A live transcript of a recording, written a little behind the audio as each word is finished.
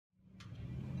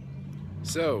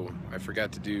So, I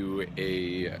forgot to do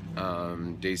a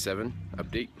day 7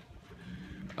 update.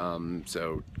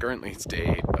 So currently it's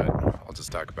day 8, but I'll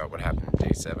just talk about what happened in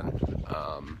day 7.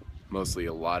 Mostly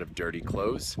a lot of dirty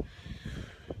clothes.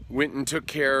 Went and took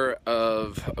care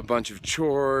of a bunch of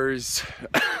chores.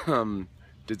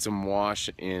 Did some wash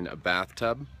in a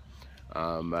bathtub.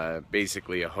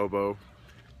 Basically a hobo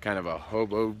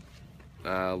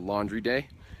laundry day.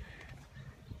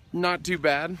 Not too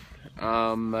bad.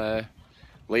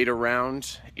 Laid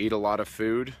around, ate a lot of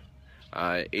food,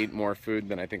 ate more food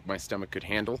than I think my stomach could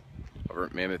handle over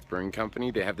at Mammoth Brewing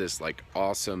Company. They have this like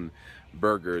awesome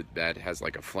burger that has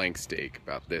like a flank steak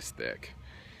about this thick.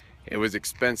 It was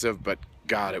expensive, but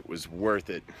God, it was worth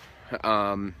it.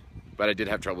 But I did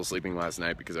have trouble sleeping last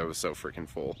night because I was so freaking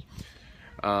full.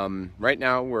 Right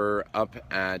now we're up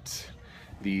at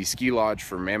the ski lodge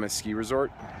for Mammoth Ski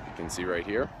Resort. You can see right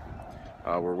here.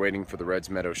 We're waiting for the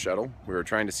Reds Meadow shuttle. We were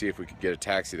trying to see if we could get a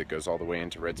taxi that goes all the way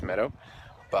into Reds Meadow,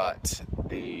 but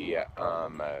the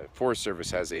Forest Service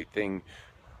has a thing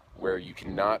where you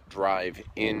cannot drive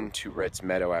into Reds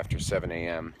Meadow after 7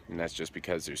 a.m. and that's just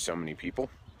because there's so many people.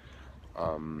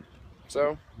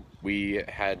 So we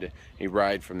had a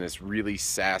ride from this really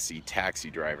sassy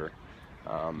taxi driver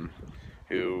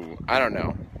who, I don't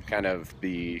know, kind of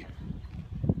the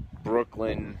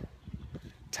Brooklyn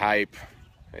type.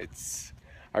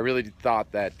 I really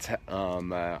thought that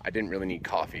I didn't really need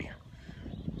coffee,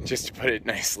 just to put it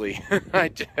nicely.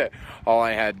 All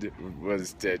I had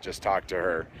was to just talk to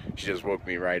her. She just woke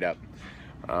me right up.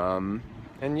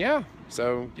 And yeah,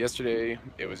 so yesterday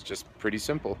it was just pretty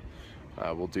simple.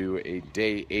 We'll do a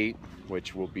day 8,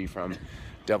 which will be from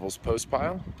Devil's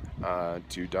Postpile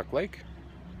to Duck Lake.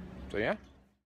 So yeah.